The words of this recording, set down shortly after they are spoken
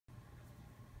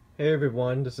Hey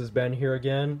everyone, this is Ben here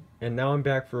again, and now I'm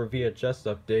back for a VHS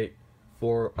update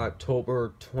for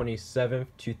October 27th,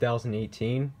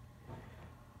 2018.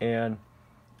 And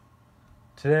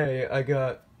today I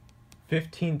got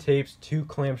 15 tapes, 2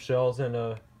 clamshells,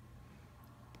 and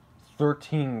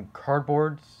 13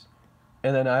 cardboards.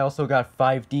 And then I also got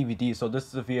 5 DVDs, so this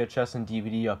is a VHS and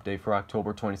DVD update for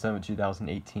October 27th,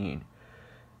 2018.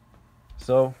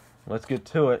 So, let's get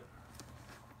to it.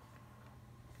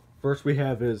 First we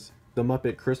have is The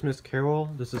Muppet Christmas Carol.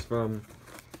 This is from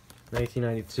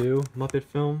 1992 Muppet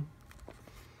film.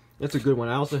 It's a good one.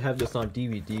 I also have this on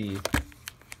DVD,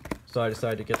 so I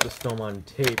decided to get this film on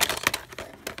tapes.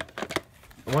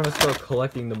 I want to start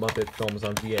collecting the Muppet films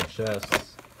on VHS,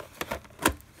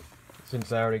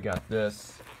 since I already got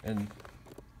this. And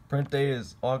print date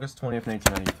is August 20th,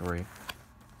 1993.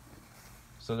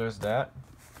 So there's that.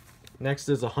 Next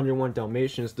is 101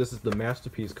 Dalmatians. This is the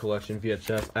Masterpiece Collection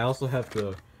VHS. I also have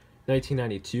the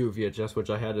 1992 VHS,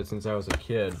 which I had it since I was a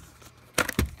kid.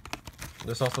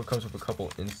 This also comes with a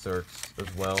couple inserts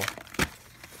as well.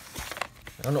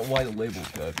 I don't know why the label's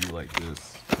gotta be like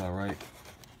this. Alright.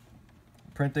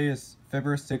 Print date is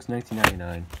February 6,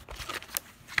 1999.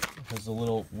 There's a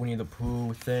little Winnie the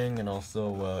Pooh thing, and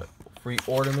also free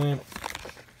ornament.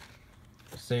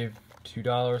 Save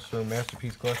 $2 for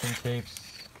Masterpiece Collection tapes.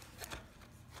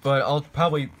 But I'll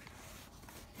probably,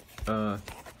 I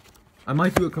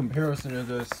might do a comparison of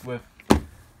this with,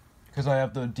 because I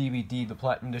have the DVD, the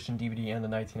Platinum Edition DVD, and the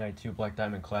 1992 Black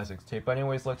Diamond Classics tape. But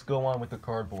anyways, let's go on with the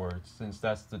cardboards, since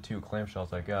that's the 2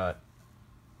 clamshells I got.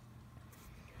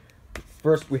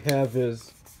 First we have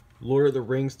is Lord of the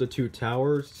Rings, The Two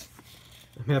Towers.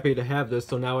 I'm happy to have this,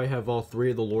 so now I have all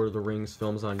 3 of the Lord of the Rings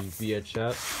films on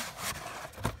VHS.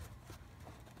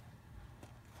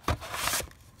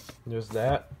 There's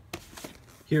that.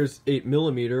 Here's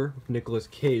 8mm with Nicolas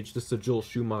Cage. This is a Joel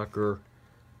Schumacher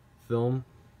film.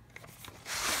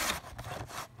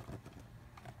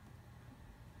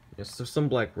 Yes, there's some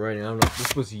black writing. I don't know if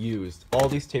this was used. All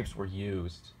these tapes were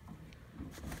used.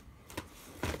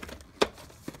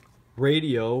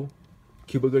 Radio,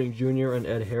 Cuba Gooding Jr. and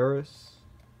Ed Harris.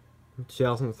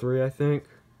 2003, I think.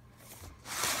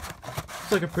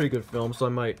 It's like a pretty good film, so I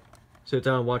might sit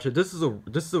down and watch it. This is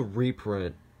a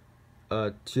reprint.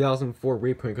 2004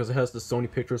 reprint, because it has the Sony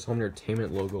Pictures Home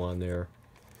Entertainment logo on there.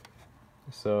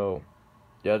 So,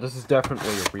 yeah, this is definitely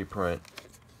a reprint.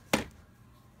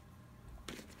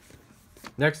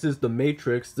 Next is The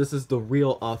Matrix. This is the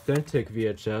real, authentic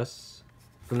VHS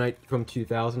from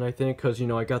 2000, I think, because, you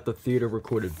know, I got the theater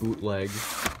recorded bootleg.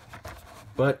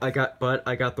 But I got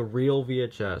the real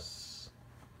VHS,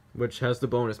 which has the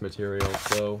bonus material.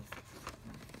 So,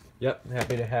 yep,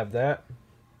 happy to have that.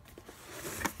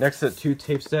 Next, a 2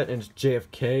 tape set, and it's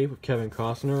JFK with Kevin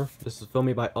Costner. This is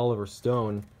filmed by Oliver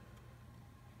Stone.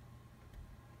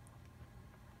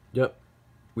 Yep.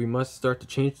 We must start to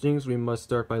change things. We must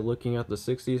start by looking at the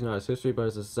 60s, not as history, but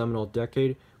as a seminal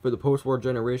decade. For the post-war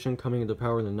generation coming into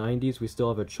power in the 90s, we still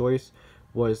have a choice.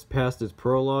 Was past is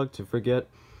prologue, to forget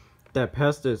that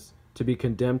past is to be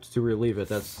condemned, to relieve it.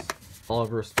 That's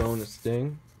Oliver Stone,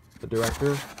 Sting, the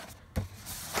director. It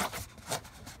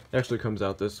actually comes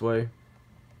out this way.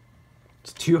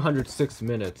 It's 206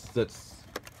 minutes. This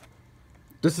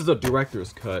is a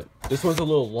director's cut. This one's a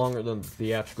little longer than the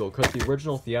theatrical, because the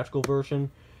original theatrical version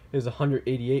is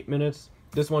 188 minutes.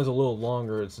 This one's a little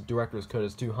longer. It's a director's cut.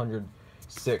 It's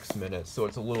 206 minutes, so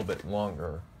it's a little bit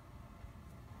longer.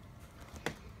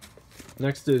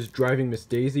 Next is Driving Miss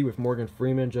Daisy with Morgan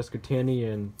Freeman, Jessica Tandy,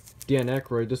 and Dan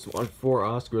Aykroyd. This won 4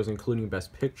 Oscars, including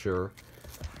Best Picture,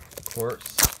 of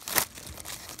course.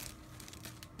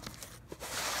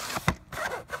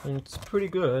 And it's pretty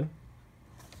good,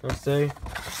 I'll say.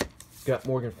 It's got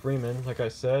Morgan Freeman, like I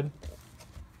said.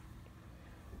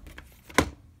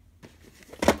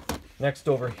 Next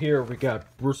over here, we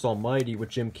got Bruce Almighty with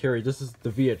Jim Carrey. This is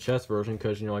the VHS version,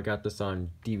 because, you know, I got this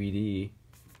on DVD.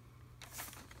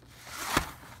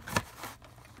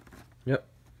 Yep,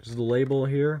 this is the label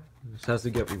here. This has to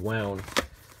get rewound.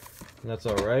 And that's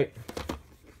alright.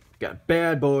 Got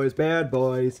bad boys,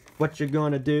 what you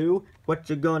gonna do?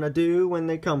 What you gonna do when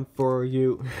they come for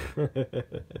you?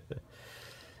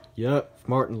 Yep,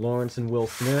 Martin Lawrence and Will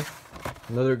Smith.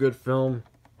 Another good film.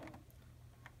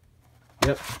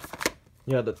 Yep.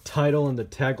 Yeah, the title and the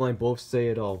tagline both say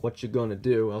it all. What you gonna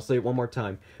do? I'll say it one more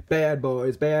time. Bad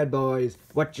boys,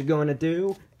 what you gonna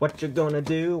do? What you gonna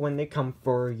do when they come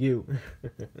for you?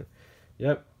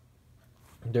 Yep.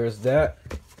 There's that.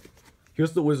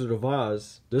 Here's The Wizard of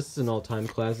Oz. This is an all-time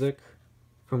classic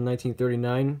from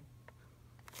 1939.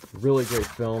 Really great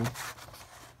film.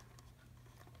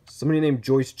 Somebody named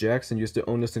Joyce Jackson used to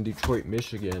own this in Detroit,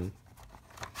 Michigan.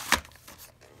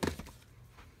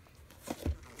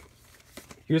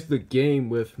 Here's The Game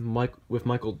with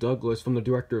Michael Douglas from the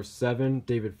director of Seven,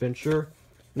 David Fincher.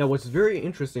 Now, what's very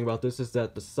interesting about this is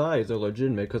that the sides are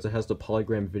legitimate because it has the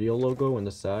Polygram Video logo on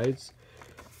the sides.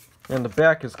 And the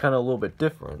back is kind of a little bit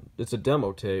different. It's a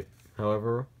demo tape,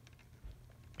 however,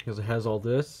 because it has all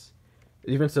this.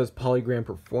 It even says Polygram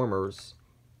Performers.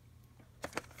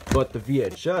 But the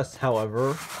VHS,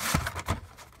 however,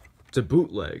 it's a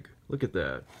bootleg. Look at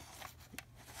that.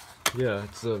 Yeah,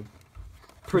 it's a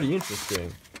pretty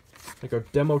interesting. Like a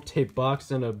demo tape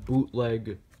box and a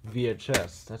bootleg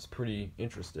VHS. That's pretty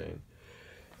interesting.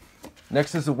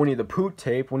 Next is a Winnie the Pooh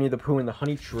tape. Winnie the Pooh and the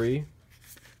Honey Tree.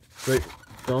 Great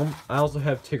film. I also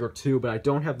have Tigger 2, but I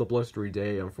don't have the Blustery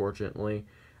Day, unfortunately.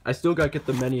 I still gotta get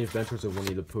the Many Adventures of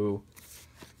Winnie the Pooh,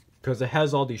 because it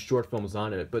has all these short films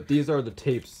on it. But these are the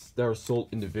tapes that are sold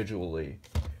individually.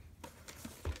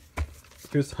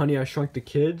 Here's Honey, I Shrunk the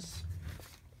Kids.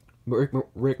 Rick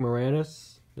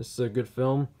Moranis. This is a good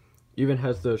film. Even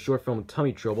has the short film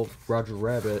Tummy Trouble, Roger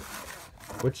Rabbit.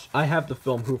 Which, I have the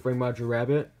film Who Framed Roger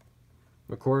Rabbit,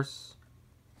 of course.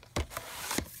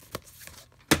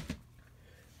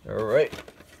 Alright.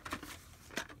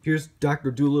 Here's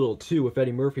Dr. Dolittle 2 with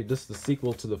Eddie Murphy. This is the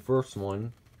sequel to the first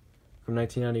one from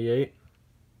 1998.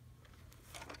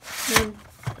 And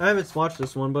I haven't watched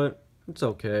this one, but it's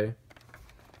okay.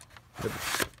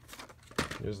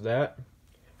 There's that.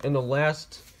 And the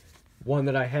last one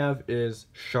that I have is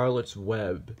Charlotte's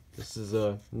Web. This is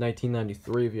a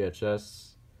 1993 VHS.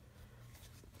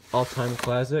 All-time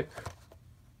classic.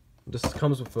 This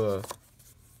comes with a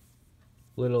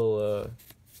little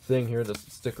thing here, the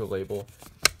sticker label.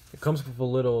 It comes with a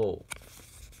little...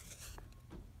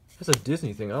 It's a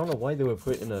Disney thing. I don't know why they would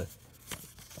put in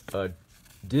a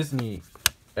Disney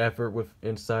effort with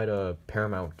inside a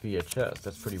Paramount VHS.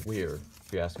 That's pretty weird,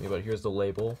 if you ask me. But here's the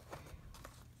label.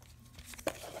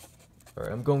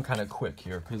 Alright, I'm going kind of quick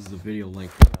here because the video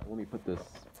length. Let me put this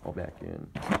all back in.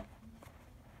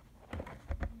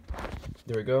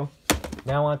 There we go.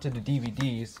 Now on to the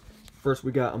DVDs. First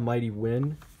we got A Mighty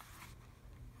Wind.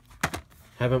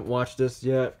 Haven't watched this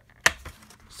yet,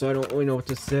 so I don't really know what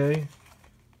to say.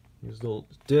 Here's the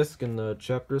disc and the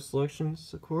chapter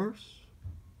selections, of course.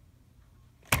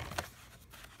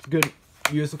 It's a good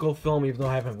musical film, even though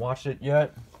I haven't watched it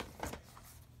yet.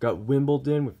 Got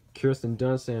Wimbledon with Kirsten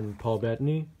Dunst and Paul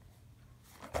Bettany.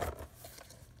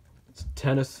 It's a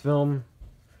tennis film.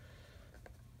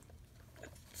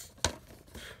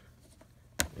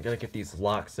 I gotta get these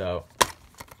locks out.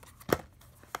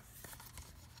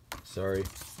 Sorry,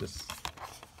 it's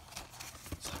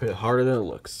a bit harder than it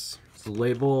looks. It's the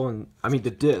label, and I mean the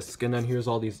disc, and then here's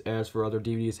all these ads for other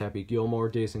DVDs: Happy Gilmore,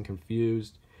 Dazed and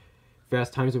Confused,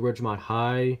 Fast Times at Ridgemont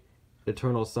High,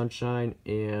 Eternal Sunshine,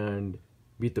 and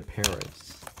Meet the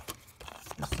Parents.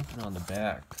 There's something on the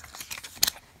back.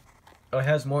 Oh, it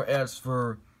has more ads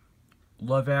for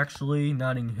Love Actually,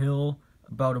 Notting Hill,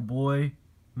 About a Boy,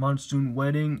 Monsoon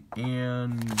Wedding,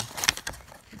 and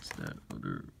what's that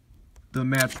other? The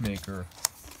Matchmaker.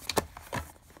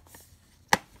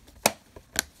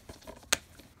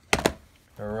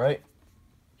 Alright.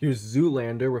 Here's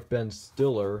Zoolander with Ben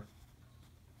Stiller.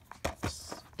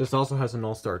 This also has an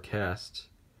all-star cast.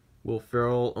 Will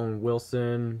Ferrell, Owen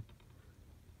Wilson,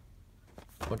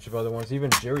 a bunch of other ones.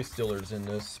 Even Jerry Stiller's in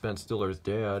this, Ben Stiller's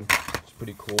dad. It's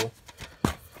pretty cool.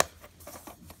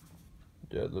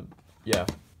 Yeah.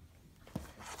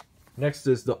 Next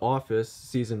is The Office,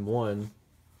 Season 1.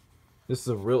 This is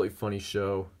a really funny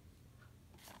show.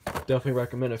 Definitely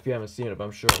recommend it if you haven't seen it, but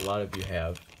I'm sure a lot of you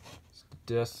have. It's the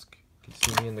disc. You can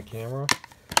see me in the camera.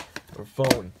 Or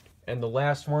phone. And the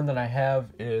last one that I have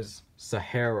is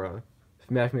Sahara.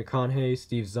 Matthew McConaughey,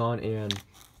 Steve Zahn, and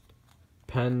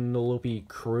Penelope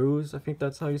Cruz. I think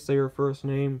that's how you say her first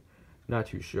name. Not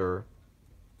too sure.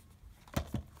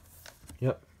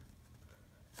 Yep.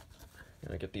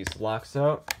 Gonna get these locks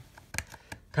out.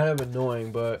 Kind of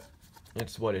annoying, but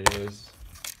it's what it is.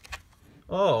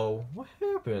 Oh, what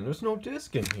happened? There's no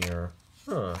disc in here.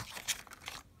 Huh.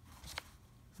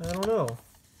 I don't know.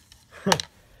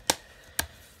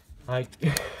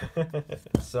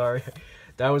 Sorry.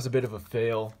 That was a bit of a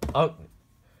fail. Oh,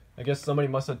 I guess somebody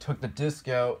must have took the disc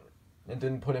out and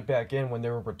didn't put it back in when they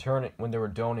were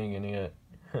donating it.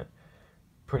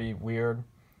 Pretty weird.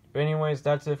 But anyways,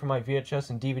 that's it for my VHS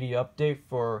and DVD update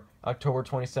for October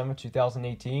 27,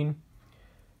 2018.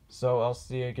 So I'll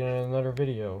see you again in another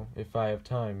video if I have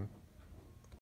time.